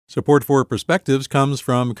Support for Perspectives comes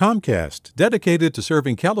from Comcast, dedicated to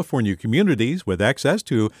serving California communities with access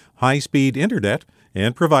to high-speed internet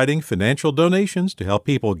and providing financial donations to help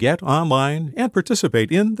people get online and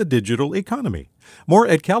participate in the digital economy. More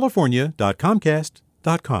at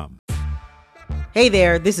california.comcast.com. Hey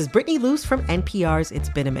there, this is Brittany Luce from NPR's It's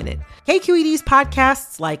Been a Minute. KQED's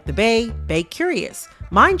podcasts like The Bay Curious,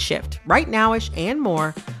 Mindshift, Right Nowish, and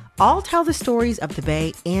more all tell the stories of the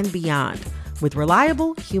Bay and beyond with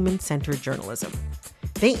reliable, human-centered journalism.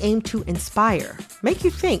 They aim to inspire, make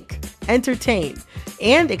you think, entertain,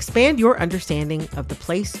 and expand your understanding of the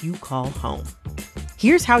place you call home.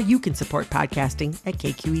 Here's how you can support podcasting at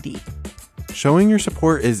KQED. Showing your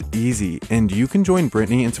support is easy, and you can join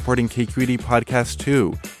Brittany in supporting KQED Podcast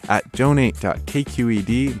too at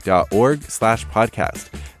donate.kqed.org/podcast.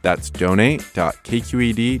 That's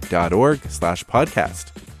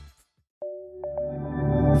donate.kqed.org/podcast.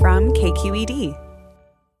 From KQED.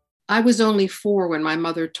 I was only 4 when my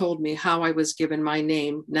mother told me how I was given my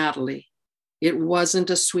name, Natalie. It wasn't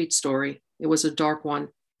a sweet story. It was a dark one.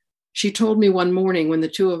 She told me one morning when the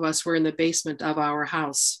two of us were in the basement of our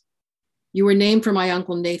house. "You were named for my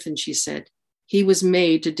Uncle Nathan," she said. "He was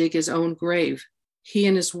made to dig his own grave. He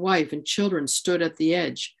and his wife and children stood at the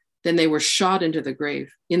edge. Then they were shot into the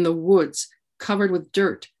grave, in the woods, covered with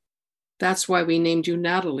dirt. That's why we named you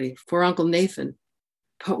Natalie, for Uncle Nathan."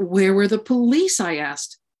 "But where were the police?" I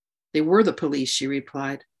asked. "They were the police," she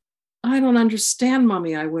replied. "I don't understand,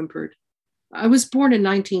 Mommy," I whimpered. "I was born in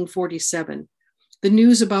 1947. The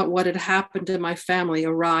news about what had happened to my family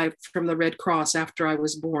arrived from the Red Cross after I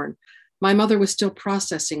was born. My mother was still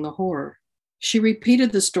processing the horror. She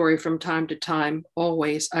repeated the story from time to time,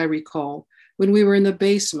 always, I recall, when we were in the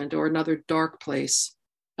basement or another dark place.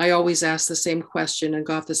 I always asked the same question and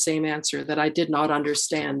got the same answer, that I did not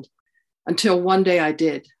understand. Until one day I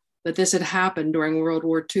did, that this had happened during World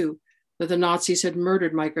War II, that the Nazis had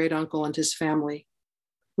murdered my great uncle and his family.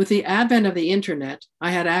 With the advent of the internet,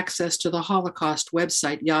 I had access to the Holocaust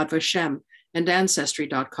website Yad Vashem and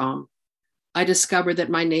Ancestry.com. I discovered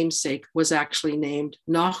that my namesake was actually named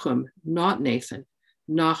Nachum, not Nathan,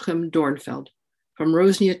 Nachum Dornfeld, from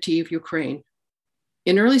Rosniativ, Ukraine.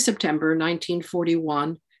 In early September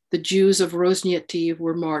 1941, the Jews of Rosniativ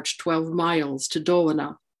were marched 12 miles to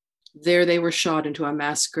Dolina. There they were shot into a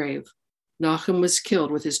mass grave. Nachum was killed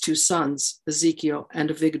with his 2 sons, Ezekiel and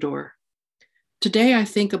Avigdor. Today I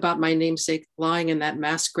think about my namesake lying in that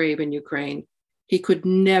mass grave in Ukraine. He could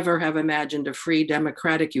never have imagined a free,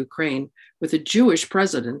 democratic Ukraine with a Jewish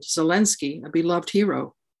president, Zelensky, a beloved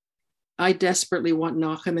hero. I desperately want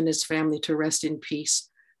Nachum and his family to rest in peace,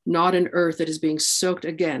 not an earth that is being soaked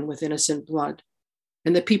again with innocent blood.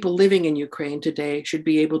 And the people living in Ukraine today should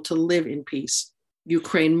be able to live in peace.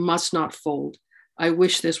 Ukraine must not fold. I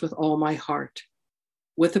wish this with all my heart.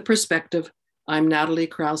 With a perspective, I'm Natalie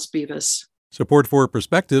Krauss Bivas. Support for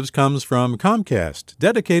Perspectives comes from Comcast,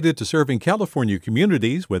 dedicated to serving California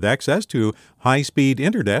communities with access to high-speed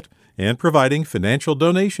internet and providing financial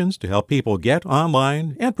donations to help people get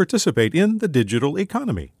online and participate in the digital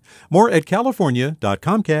economy. More at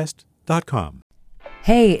california.comcast.com.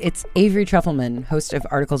 Hey, it's Avery Trufelman, host of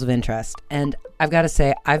Articles of Interest, and I've got to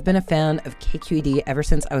say, I've been a fan of KQED ever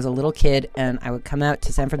since I was a little kid, and I would come out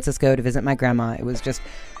to San Francisco to visit my grandma. It was just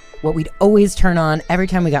what we'd always turn on every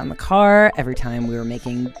time we got in the car, every time we were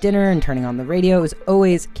making dinner and turning on the radio. It was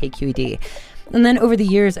always KQED. And then over the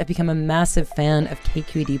years, I've become a massive fan of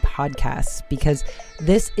KQED podcasts because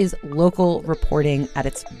this is local reporting at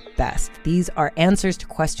its best. These are answers to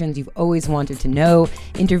questions you've always wanted to know,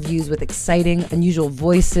 interviews with exciting, unusual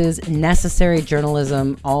voices, necessary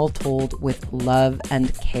journalism, all told with love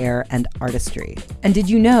and care and artistry. And did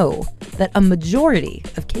you know that a majority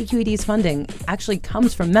of KQED's funding actually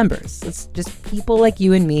comes from members? It's just people like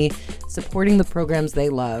you and me supporting the programs they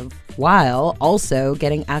love, while also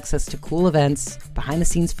getting access to cool events,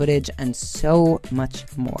 behind-the-scenes footage, and so much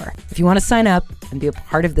more. If you want to sign up and be a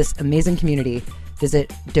part of this amazing community,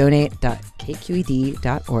 visit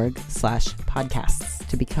donate.kqed.org/podcasts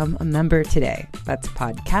to become a member today. That's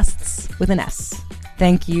podcasts with an S.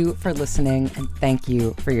 Thank you for listening, and thank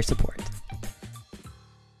you for your support.